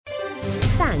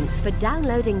Thanks for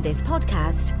downloading this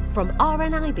podcast from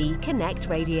RNIB Connect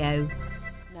Radio.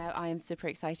 Now, I am super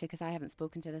excited because I haven't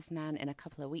spoken to this man in a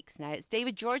couple of weeks now. It's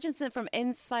David Jorgensen from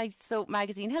Inside Soap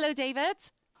magazine. Hello, David.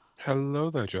 Hello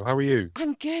there, Jill. How are you?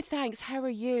 I'm good, thanks. How are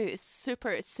you?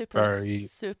 Super Very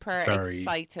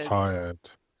excited. tired.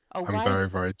 Oh, I'm why? very,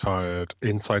 very tired.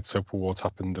 Inside Soap Awards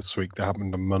happened this week. They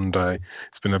happened on Monday.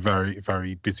 It's been a very,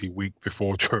 very busy week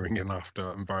before, during, and after.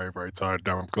 I'm very, very tired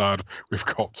now. I'm glad we've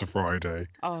got to Friday.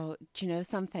 Oh, do you know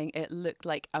something? It looked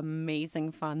like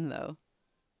amazing fun, though.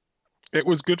 It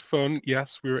was good fun.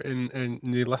 Yes, we were in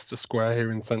near Leicester Square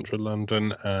here in central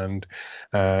London, and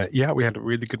yeah, we had a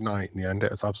really good night in the end.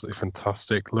 It was absolutely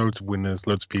fantastic. Loads of winners,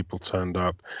 loads of people turned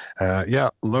up. Yeah,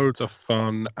 loads of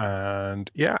fun,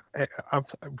 and yeah,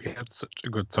 we had such a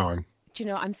good time. Do you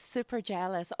know, I'm super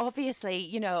jealous. Obviously,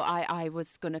 you know, I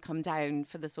was going to come down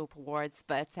for the Soap Awards,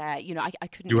 but, you know, I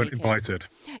couldn't You weren't make invited.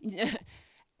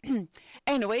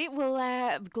 Anyway,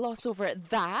 we'll gloss over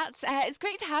that. It's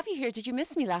great to have you here. Did you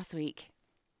miss me last week?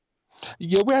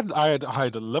 Yeah, I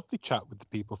had a lovely chat with the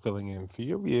people filling in for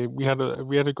you. We had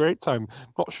a great time.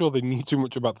 Not sure they knew too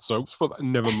much about the soaps, but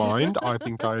never mind. I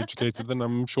think I educated them.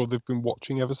 I'm sure they've been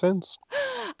watching ever since.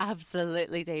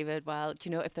 Absolutely, David. Well, do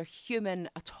you know, if they're human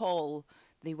at all,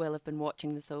 they will have been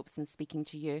watching the soaps and speaking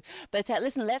to you. But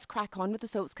listen, let's crack on with the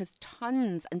soaps because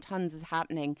tons and tons is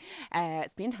happening.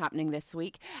 It's been happening this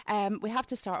week. We have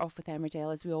to start off with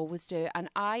Emmerdale, as we always do. And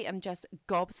I am just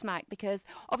gobsmacked because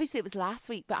obviously it was last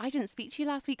week, but I didn't speak to you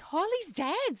last week. Holly's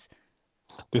dead.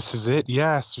 This is it,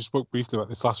 yes. We spoke briefly about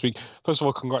this last week. First of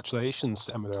all, congratulations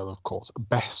to Emmerdale, of course.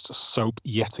 Best soap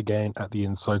yet again at the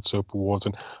Inside Soap Awards,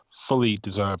 and fully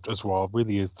deserved as well.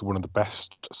 Really is one of the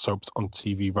best soaps on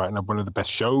TV right now, one of the best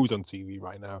shows on TV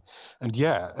right now. And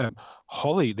yeah,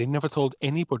 Holly, they never told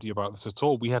anybody about this at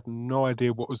all. We had no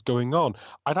idea what was going on.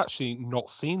 I'd actually not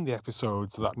seen the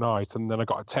episodes that night, and then I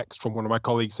got a text from one of my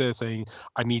colleagues here saying,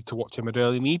 I need to watch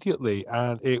Emmerdale immediately,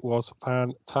 and it was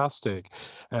fantastic.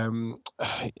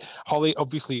 Holly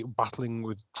obviously battling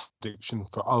with addiction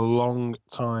for a long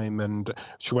time, and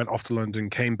she went off to London,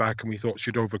 came back, and we thought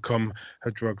she'd overcome her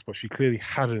drugs, but she clearly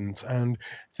hadn't, and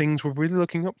things were really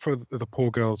looking up for the poor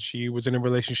girl. She was in a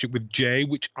relationship with Jay,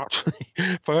 which actually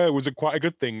for her was quite a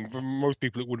good thing. For most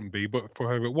people it wouldn't be, but for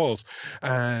her it was,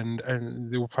 and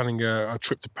they were planning a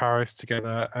trip to Paris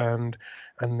together, and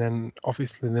then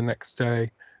obviously the next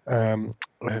day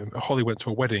Holly went to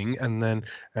a wedding, and then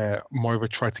Moira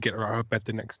tried to get her out of bed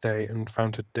the next day and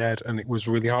found her dead, and it was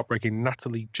really heartbreaking.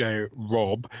 Natalie J.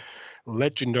 Robb,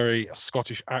 legendary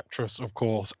Scottish actress, of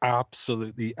course,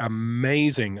 absolutely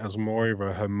amazing as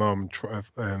Moira, her mum,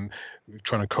 trying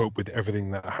to cope with everything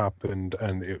that happened,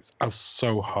 and it was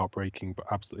so heartbreaking, but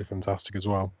absolutely fantastic as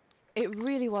well. It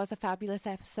really was a fabulous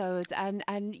episode,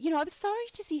 and you know, I was sorry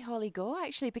to see Holly go,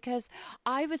 actually, because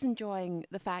I was enjoying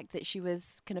the fact that she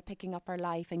was kind of picking up her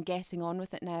life and getting on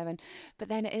with it now, but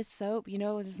then it is soap, you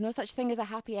know, there's no such thing as a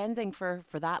happy ending for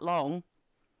that long.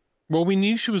 Well, we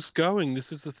knew she was going.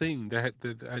 This is the thing.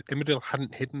 Emmerdale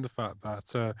hadn't hidden the fact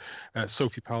that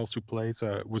Sophie Powles, who plays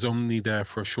her, was only there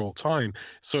for a short time.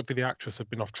 Sophie, the actress, had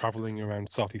been off travelling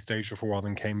around Southeast Asia for a while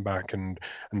and came back and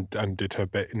did her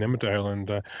bit in Emmerdale,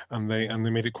 and they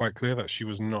made it quite clear that she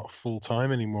was not full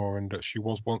time anymore and that she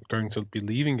was going to be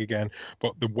leaving again.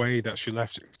 But the way that she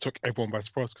left it took everyone by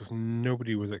surprise because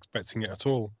nobody was expecting it at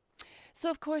all. So,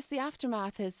 of course, the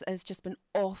aftermath has just been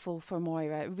awful for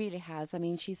Moira. It really has. I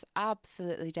mean, she's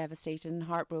absolutely devastated and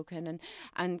heartbroken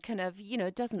and kind of, you know,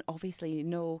 doesn't obviously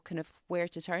know kind of where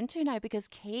to turn to now because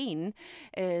Kane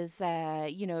is,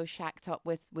 you know, shacked up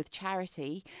with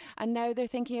Charity. And now they're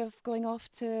thinking of going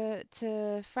off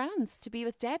to France to be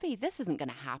with Debbie. This isn't going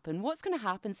to happen. What's going to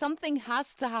happen? Something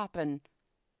has to happen.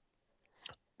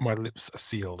 My lips are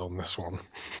sealed on this one.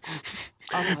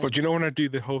 Oh but you know, when I do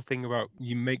the whole thing about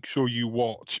you make sure you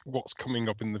watch what's coming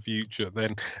up in the future,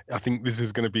 then I think this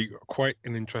is going to be quite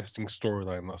an interesting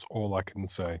storyline. That's all I can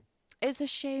say. It's a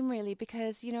shame, really,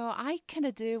 because, you know, I kind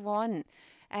of do want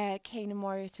Kane and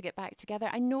Moira to get back together.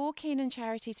 I know Kane and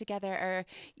Charity together are,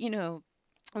 you know,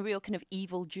 a real kind of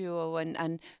evil duo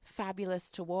and fabulous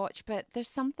to watch, but there's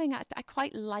something I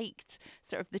quite liked,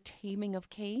 sort of the taming of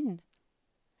Kane.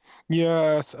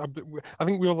 Yes, I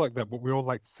think we all like that, but we all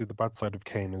like to see the bad side of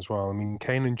Kane as well. I mean,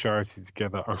 Kane and Charity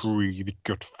together are really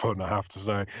good fun, I have to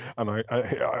say, and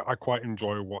I quite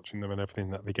enjoy watching them and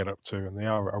everything that they get up to, and they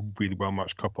are a really well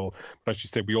matched couple. But as you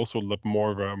said, we also love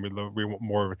Moira, and we want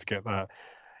Moira to get that,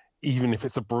 even if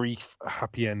it's a brief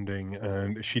happy ending,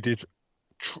 and she did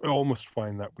almost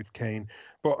find that with Kane.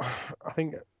 But I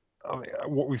think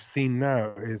what we've seen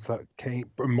now is that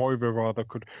Moira rather,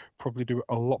 could probably do it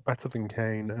a lot better than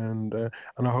Kane, and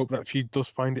I hope that she does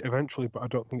find it eventually, but I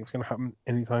don't think it's going to happen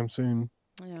anytime soon.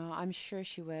 Yeah, I'm sure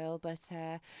she will. But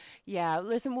yeah,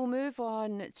 listen, we'll move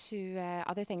on to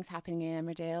other things happening in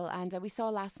Emmerdale. And we saw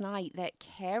last night that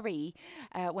Kerry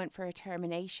went for a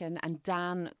termination and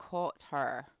Dan caught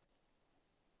her.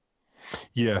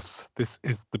 Yes, this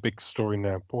is the big story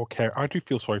now. Poor Kerry. I do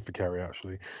feel sorry for Kerry,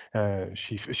 actually.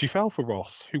 She fell for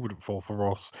Ross. Who wouldn't fall for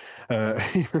Ross?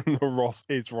 Even though Ross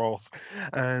is Ross,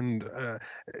 and uh,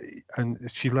 and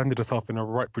she landed herself in a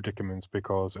right predicament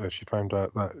because she found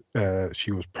out that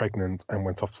she was pregnant and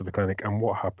went off to the clinic. And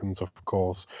what happens, of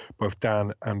course, both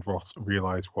Dan and Ross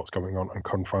realise what's going on and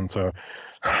confront her.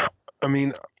 I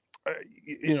mean,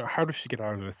 how does she get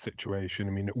out of this situation?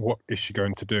 I mean, what is she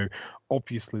going to do?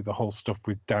 Obviously, the whole stuff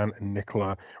with Dan and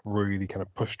Nicola really kind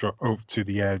of pushed her over to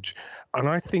the edge. And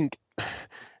I think,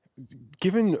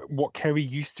 given what Kerry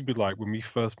used to be like when we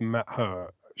first met her,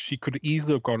 she could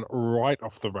easily have gone right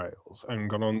off the rails and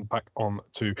gone on back on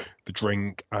to the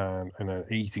drink and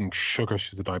eating sugar.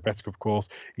 She's a diabetic, of course,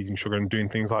 eating sugar and doing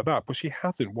things like that. But she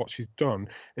hasn't. What she's done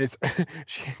is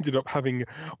she ended up having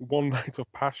one night of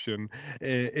passion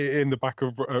in the back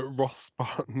of Ross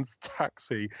Spartan's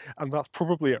taxi, and that's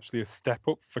probably actually a step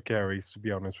up for Carrie, to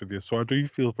be honest with you. So I do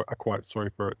feel quite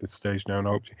sorry for her at this stage now, and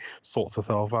I hope she sorts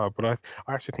herself out. But I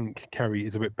actually think Kerry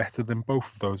is a bit better than both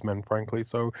of those men, frankly.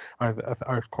 So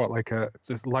I'd quite like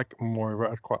just like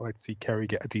Moira, I'd quite like to see Kerry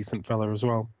get a decent fella as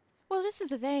well. Well, this is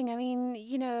the thing. I mean,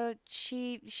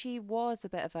 she was a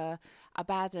bit of a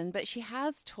bad one, but she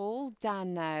has told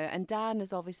Dan now, and Dan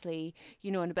is obviously,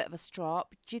 in a bit of a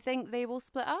strop. Do you think they will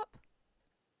split up?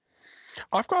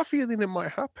 I've got a feeling it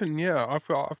might happen. Yeah, I've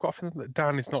got a feeling that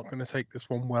Dan is not going to take this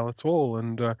one well at all,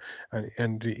 and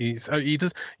he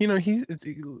does.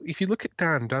 If you look at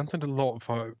Dan, Dan's had a lot of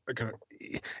kind of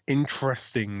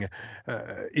interesting,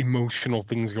 emotional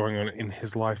things going on in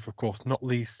his life. Of course, not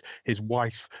least his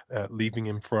wife leaving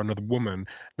him for another woman.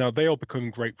 Now they all become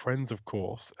great friends, of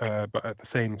course, but at the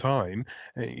same time,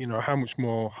 how much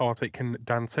more heartache can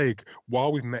Dan take?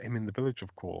 While we've met him in the village,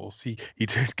 of course, he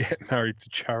did get married to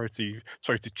Chastity,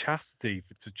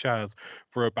 to Chaz,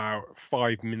 for about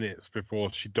 5 minutes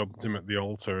before she dumped him at the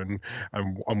altar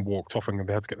and walked off, and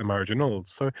they had to get the marriage annulled.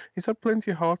 So he's had plenty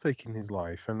of heartache in his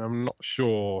life, and I'm not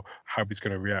sure how he's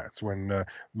going to react when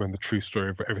the true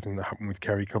story of everything that happened with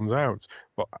Kerry comes out.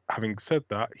 But having said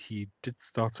that, he did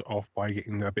start it off by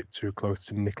getting a bit too close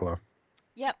to Nicola.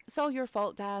 Yep, it's all your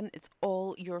fault, Dan. It's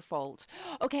all your fault.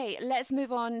 Okay, let's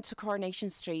move on to Coronation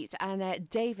Street. And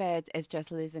David is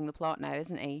just losing the plot now,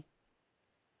 isn't he?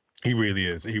 He really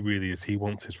is. He really is. He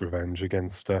wants his revenge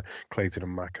against Clayton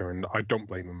and Macca, and I don't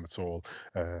blame him at all.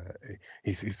 Uh,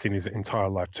 he's seen his entire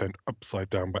life turned upside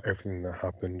down by everything that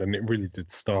happened, and it really did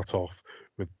start off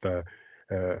with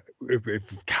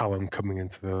Callum coming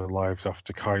into their lives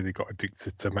after Kylie got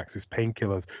addicted to Max's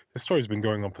painkillers. This story's been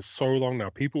going on for so long now.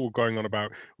 People were going on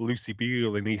about Lucy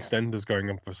Beale in EastEnders going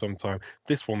on for some time.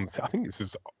 I think this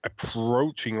is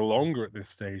approaching longer at this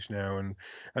stage now,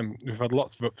 and we've had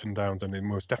lots of ups and downs, and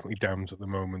most definitely downs at the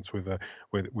moment with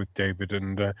David.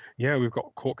 And yeah, we've got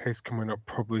a court case coming up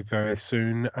probably very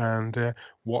soon. And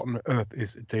what on earth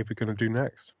is David going to do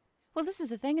next? Well, this is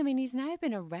the thing. I mean, he's now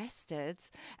been arrested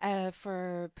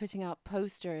for putting up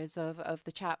posters of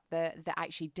the chap that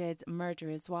actually did murder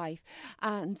his wife.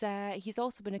 And he's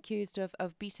also been accused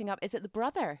of beating up, is it the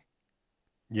brother?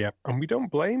 Yeah, and we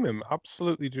don't blame him.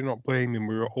 Absolutely do not blame him.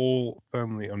 We were all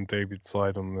firmly on David's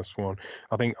side on this one.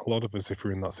 I think a lot of us, if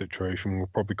we're in that situation, will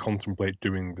probably contemplate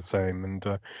doing the same.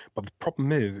 But the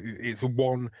problem is, it's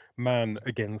one man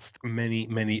against many,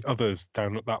 many others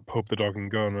down at that pub, the Dog and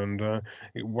Gun. And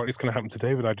what is going to happen to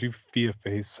David? I do fear for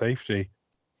his safety.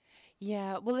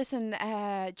 Yeah, well, listen,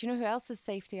 do you know who else's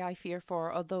safety I fear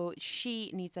for? Although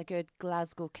she needs a good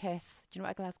Glasgow kiss. Do you know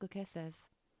what a Glasgow kiss is?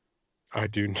 I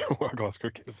do know what a Glasgow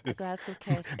kiss A is. Glasgow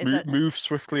kiss is Move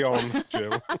swiftly on,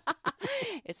 Jill.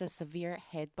 it's a severe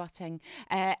headbutting.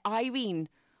 Irene,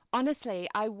 honestly,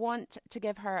 I want to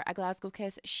give her a Glasgow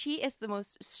kiss. She is the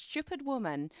most stupid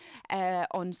woman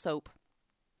on soap.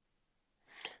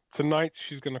 Tonight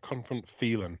she's going to confront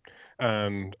Phelan,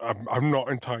 and I'm not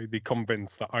entirely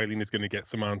convinced that Eileen is going to get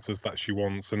some answers that she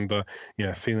wants. And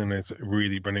yeah, Phelan is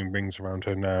really running rings around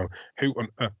her now. Who on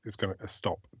earth is going to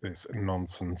stop this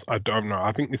nonsense? I don't know.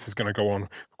 I think this is going to go on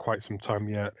for quite some time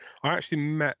yet. I actually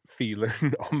met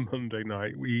Phelan on Monday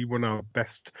night. We won our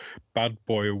best bad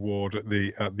boy award at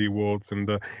the awards, and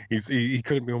he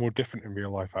couldn't be more different in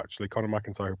real life. Actually, Conor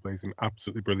McIntyre, who plays him,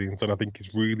 absolutely brilliant, and I think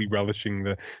he's really relishing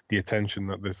the attention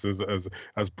that this this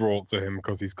has brought to him,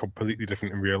 because he's completely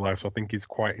different in real life. So I think he's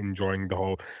quite enjoying the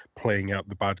whole playing out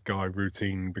the bad guy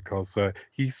routine, because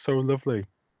he's so lovely.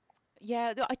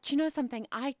 Yeah, do you know something?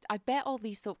 I bet all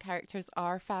these soap characters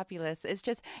are fabulous.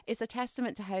 It's a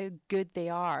testament to how good they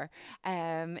are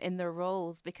in their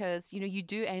roles, because you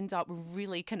do end up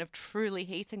really kind of truly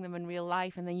hating them in real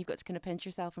life, and then you've got to kind of pinch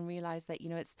yourself and realize that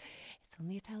it's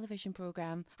only a television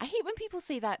program. I hate when people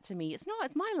say that to me. It's not.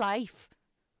 It's my life.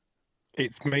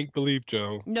 It's make believe,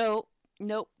 Joe. No.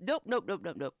 Nope, nope, nope, nope,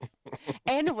 nope, nope.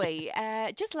 Anyway,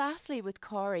 just lastly with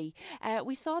Corey,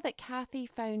 we saw that Kathy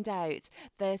found out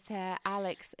that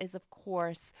Alex is, of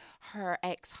course, her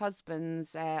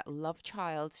ex-husband's love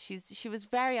child. She was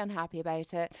very unhappy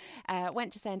about it.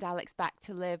 Went to send Alex back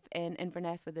to live in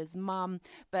Inverness with his mum,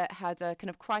 but had a kind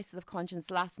of crisis of conscience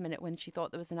last minute when she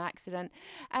thought there was an accident.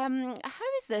 How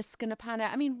is this going to pan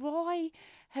out? I mean, Roy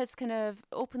has kind of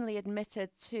openly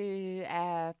admitted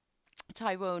to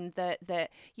Tyrone that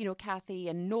Kathy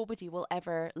and nobody will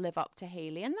ever live up to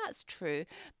Hayley, and that's true.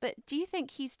 But do you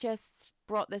think he's just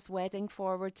brought this wedding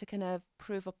forward to kind of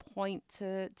prove a point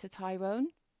to Tyrone?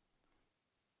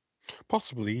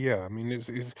 Possibly, yeah. I mean,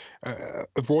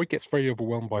 Roy gets very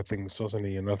overwhelmed by things, doesn't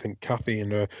he? And I think Kathy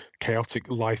and her chaotic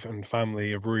life and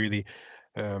family have really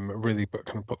kind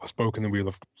of put a spoke in the wheel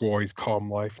of Roy's calm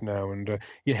life now. And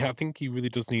yeah, I think he really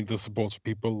does need the support of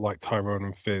people like Tyrone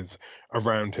and Fizz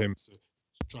around him to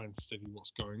try and steady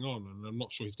what's going on. And I'm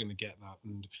not sure he's going to get that.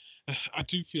 And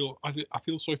I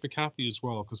feel sorry for Kathy as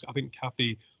well, because I think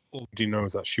Kathy already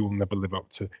knows that she will never live up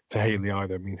to Hayley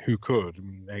either. I mean, who could? I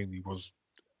mean, Hayley was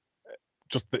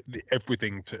just the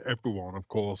everything to everyone, of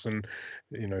course, and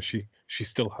she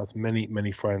still has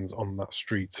many friends on that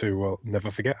street who will never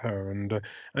forget her,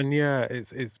 and yeah,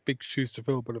 it's big shoes to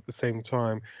fill, but at the same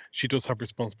time, she does have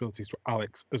responsibilities to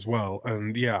Alex as well,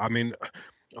 and yeah, I mean,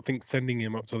 I think sending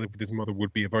him up to live with his mother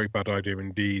would be a very bad idea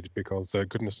indeed, because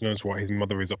goodness knows what his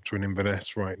mother is up to in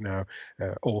Inverness right now,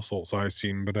 all sorts, I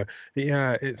assume. But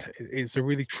yeah, it's a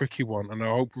really tricky one, and I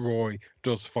hope Roy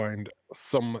does find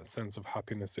some sense of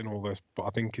happiness in all this. But I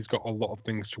think he's got a lot of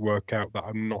things to work out that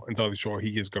I'm not entirely sure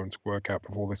he is going to work out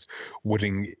before this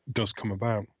wedding does come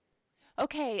about.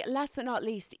 Okay, last but not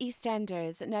least,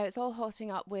 EastEnders. Now it's all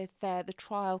hotting up with the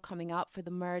trial coming up for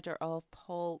the murder of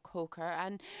Paul Coker,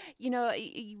 and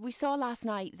we saw last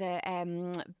night that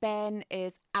Ben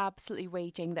is absolutely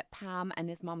raging that Pam and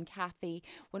his mum Kathy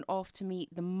went off to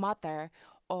meet the mother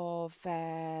of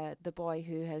the boy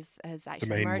who has The actually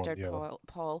main one, murdered yeah.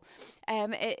 Paul.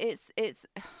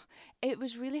 It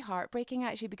was really heartbreaking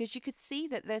actually, because you could see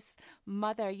that this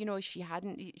mother, she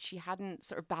hadn't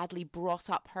sort of badly brought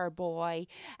up her boy,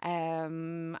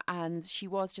 and she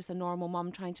was just a normal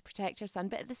mum trying to protect her son.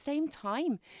 But at the same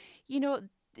time, you know.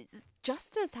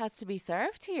 Justice has to be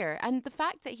served here, and the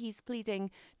fact that he's pleading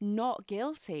not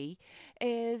guilty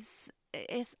is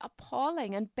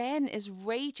appalling, and Ben is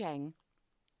raging.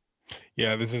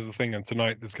 Yeah, this is the thing, and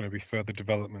tonight there's going to be further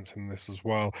developments in this as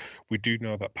well. We do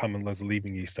know that Pam and Les are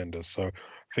leaving EastEnders, so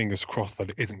fingers crossed that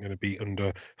it isn't going to be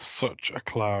under such a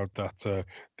cloud that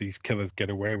these killers get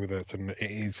away with it. And it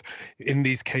is, in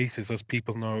these cases, as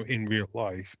people know in real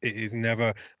life, it is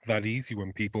never that easy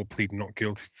when people plead not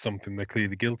guilty to something they're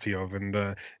clearly guilty of. And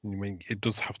I mean, it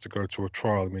does have to go to a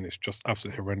trial. I mean, it's just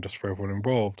absolutely horrendous for everyone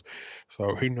involved.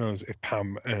 So who knows if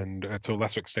Pam and, to a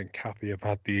lesser extent, Kathy have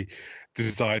had the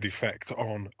desired effect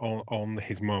on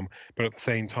his mum. But at the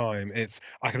same time,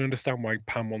 I can understand why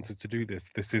Pam wanted to do this.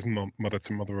 This is mother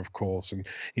to mother, of course, and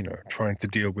trying to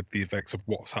deal with the effects of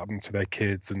what's happened to their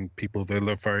kids and people they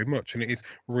love very much. And it is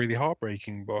really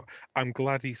heartbreaking. But I'm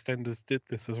glad EastEnders did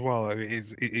this as well. It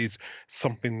is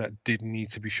something that did need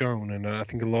to be shown, and I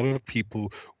think a lot of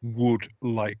people would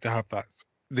like to have that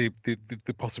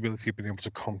the possibility of being able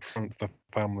to confront the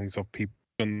families of people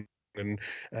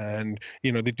and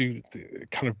they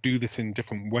kind of do this in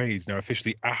different ways now,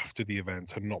 officially after the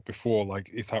events and not before, like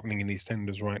it's happening in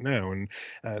EastEnders right now. And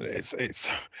it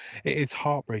is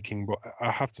heartbreaking, but I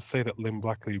have to say that Lynn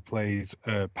Blackley, who plays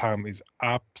Pam, is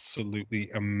absolutely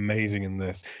amazing in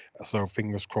this. So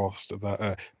fingers crossed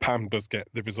that Pam does get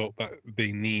the result that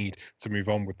they need to move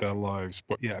on with their lives.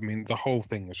 But yeah, I mean, the whole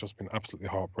thing has just been absolutely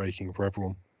heartbreaking for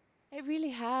everyone. It really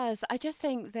has. I just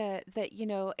think that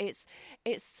it's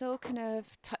so kind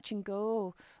of touch and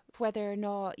go whether or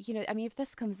not, I mean, if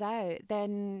this comes out,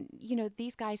 then,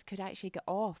 these guys could actually get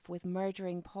off with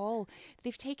murdering Paul.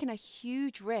 They've taken a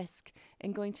huge risk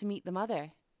in going to meet the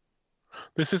mother.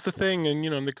 This is the thing, and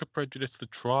and they could prejudice the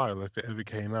trial if it ever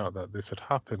came out that this had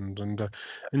happened, and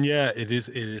yeah, it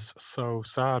is so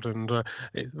sad, and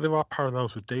there are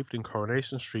parallels with David in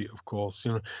Coronation Street, of course.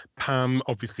 Pam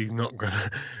obviously is not going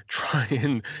to try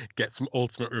and get some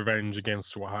ultimate revenge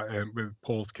against with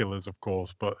Paul's killers, of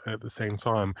course, but at the same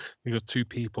time, these are two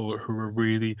people who are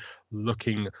really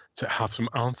looking to have some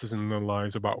answers in their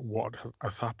lives about what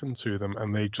has happened to them,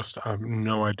 and they just have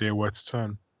no idea where to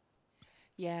turn.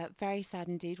 Yeah, very sad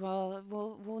indeed. Well,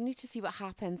 we'll need to see what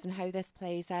happens and how this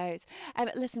plays out.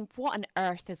 Listen, what on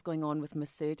earth is going on with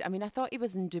Masood? I mean, I thought he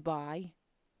was in Dubai.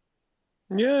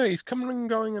 Yeah, he's coming and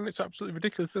going, and it's absolutely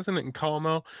ridiculous, isn't it? And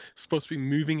Carmel is supposed to be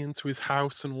moving into his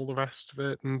house and all the rest of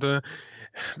it. And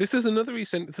this is another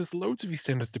EastEnders. There's loads of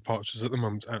EastEnders departures at the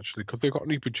moment, actually, because they've got a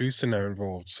new producer now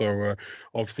involved. So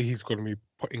obviously he's going to be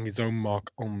putting his own mark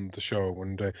on the show,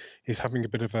 and he's having a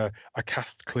bit of a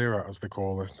cast clear out, as they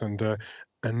call it.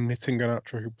 And Nitin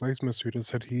Ganatra, who plays Masood, has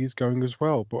said he's going as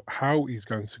well. But how he's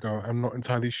going to go, I'm not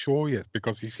entirely sure yet,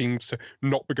 because he seems to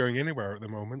not be going anywhere at the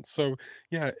moment. So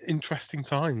yeah, interesting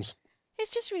times. It's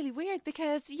just really weird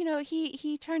because,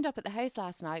 he turned up at the house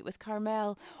last night with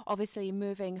Carmel obviously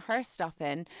moving her stuff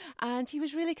in, and he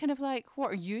was really kind of like, "What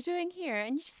are you doing here?"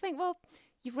 And you just think, well,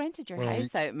 you've rented your Well,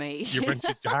 house out, mate. you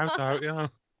rented your house out, yeah.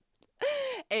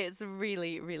 It's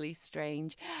really, really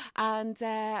strange. And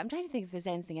I'm trying to think if there's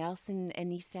anything else in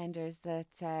EastEnders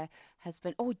that has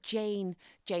been. Oh, Jane.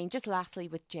 Jane, just lastly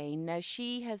with Jane. Now,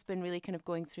 she has been really kind of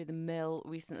going through the mill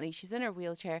recently. She's in her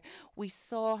wheelchair. We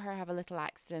saw her have a little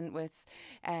accident with,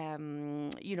 in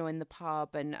the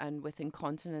pub and with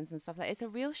incontinence and stuff like that. It's a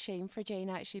real shame for Jane,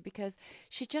 actually, because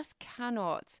she just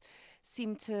cannot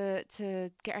seem to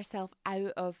get herself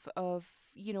out of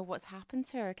what's happened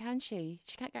to her, can she?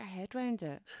 She can't get her head around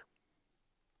it.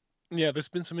 Yeah, there's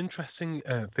been some interesting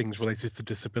things related to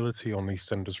disability on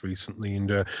EastEnders recently,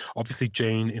 and obviously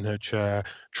Jane in her chair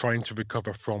trying to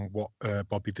recover from what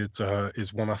Bobby did to her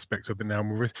is one aspect of it now.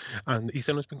 And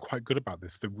EastEnders been quite good about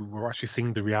this. That we're actually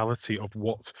seeing the reality of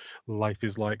what life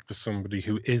is like for somebody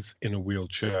who is in a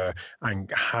wheelchair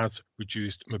and has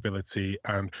reduced mobility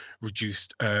and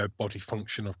reduced body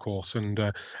function, of course. And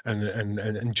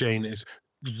Jane is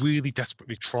really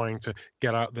desperately trying to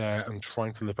get out there and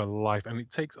trying to live a life, and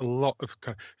it takes a lot of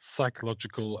kind of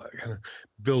psychological kind of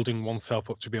building oneself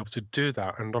up to be able to do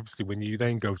that. And obviously when you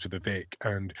then go to the Vic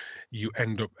and you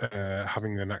end up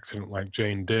having an accident like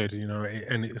Jane did,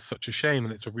 and it's such a shame,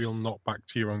 and it's a real knockback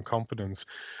to your own confidence.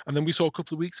 And then we saw a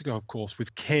couple of weeks ago, of course,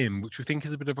 with Kim, which we think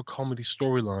is a bit of a comedy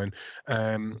storyline,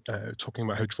 talking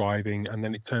about her driving, and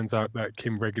then it turns out that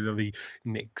Kim regularly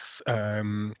nicks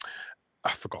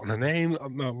I've forgotten her name.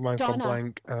 My mind's gone Donna,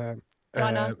 blank. Donna,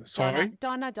 Donna, Sorry,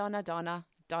 Donna, Donna, Donna,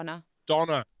 Donna.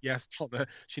 Donna. Yes, Donna.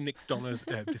 She nicks Donna's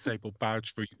disabled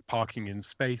badge for parking in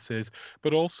spaces,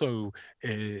 but also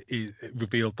it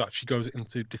revealed that she goes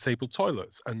into disabled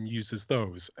toilets and uses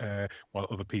those while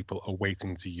other people are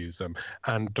waiting to use them.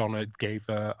 And Donna gave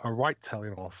her a right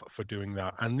telling off for doing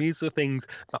that. And these are things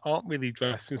that aren't really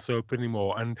addressed in soap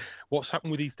anymore. And what's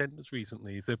happened with EastEnders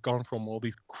recently is they've gone from all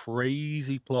these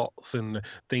crazy plots and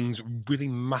things, really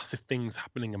massive things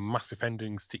happening and massive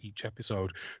endings to each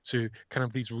episode, to kind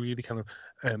of these really kind of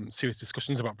serious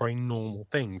discussions about very normal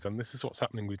things. And this is what's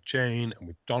happening with Jane and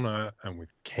with Donna and with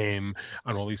Kim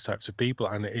and all these types of people.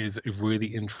 And it is really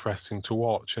interesting to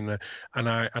watch. And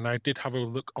I did have a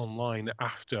look online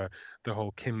after the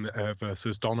whole Kim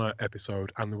versus Donna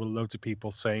episode, and there were loads of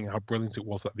people saying how brilliant it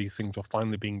was that these things were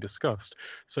finally being discussed.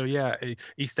 So yeah,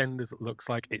 EastEnders looks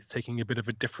like it's taking a bit of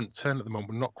a different turn at the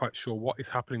moment. We're not quite sure what is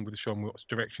happening with the show and what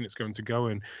direction it's going to go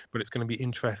in, but it's going to be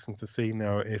interesting to see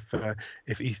now if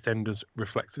EastEnders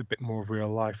reflects a bit more of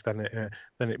real life than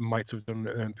it might have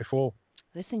done before.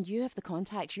 Listen, you have the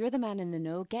contacts. You're the man in the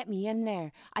know. Get me in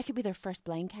there. I could be their first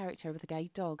blind character with a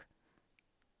guide dog.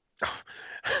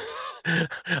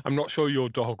 I'm not sure your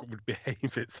dog would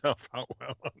behave itself that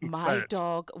well on My set.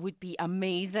 dog would be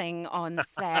amazing on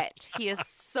set. He is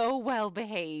so well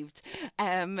behaved.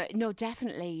 No,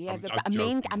 definitely. I'm A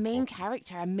main, joking, a of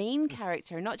main course.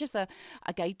 character, not just a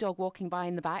guide dog walking by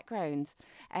in the background.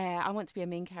 I want to be a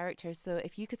main character. So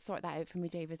if you could sort that out for me,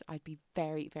 David, I'd be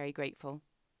very, very grateful.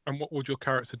 And what would your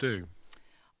character do?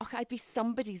 Okay, I'd be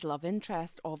somebody's love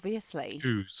interest, obviously.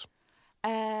 Whose?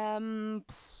 Um,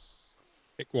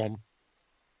 Pick one.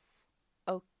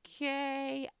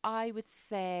 okay, I would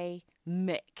say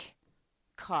Mick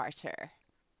Carter.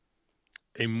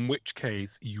 In which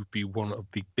case, you'd be one of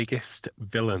the biggest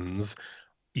villains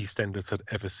EastEnders had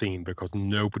ever seen, because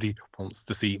nobody wants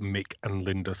to see Mick and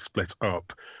Linda split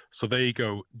up. So there you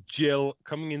go. Jill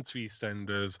coming into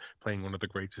EastEnders, playing one of the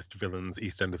greatest villains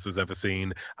EastEnders has ever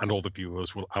seen, and all the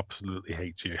viewers will absolutely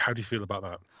hate you. How do you feel about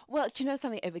that? Well, do you know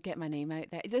something? It would get my name out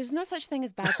there. There's no such thing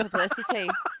as bad publicity.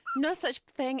 No such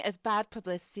thing as bad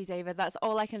publicity, David. That's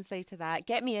all I can say to that.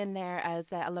 Get me in there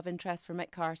as a love interest for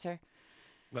Mick Carter.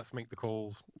 Let's make the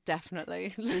calls.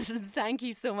 Definitely. Listen, thank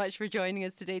you so much for joining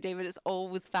us today, David. It's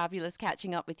always fabulous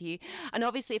catching up with you. And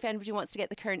obviously, if anybody wants to get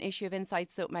the current issue of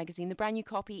Inside Soap magazine, the brand new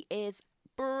copy is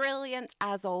brilliant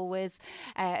as always.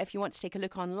 If you want to take a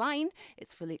look online,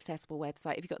 it's a fully accessible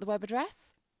website. Have you got the web address?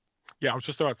 Yeah, I was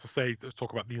just about to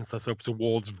talk about the Inside Soaps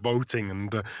Awards voting,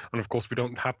 and of course we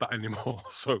don't have that anymore,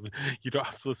 so you don't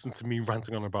have to listen to me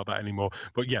ranting on about that anymore.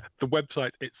 But yeah, the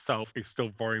website itself is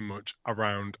still very much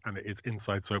around, and it is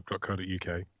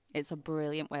insidesoap.co.uk. It's a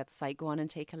brilliant website. Go on and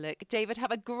take a look. David,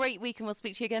 have a great week, and we'll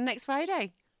speak to you again next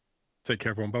Friday. Take care,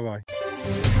 everyone. Bye-bye.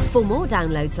 For more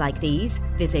downloads like these,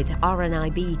 visit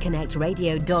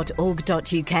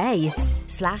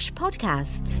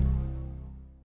rnibconnectradio.org.uk/podcasts.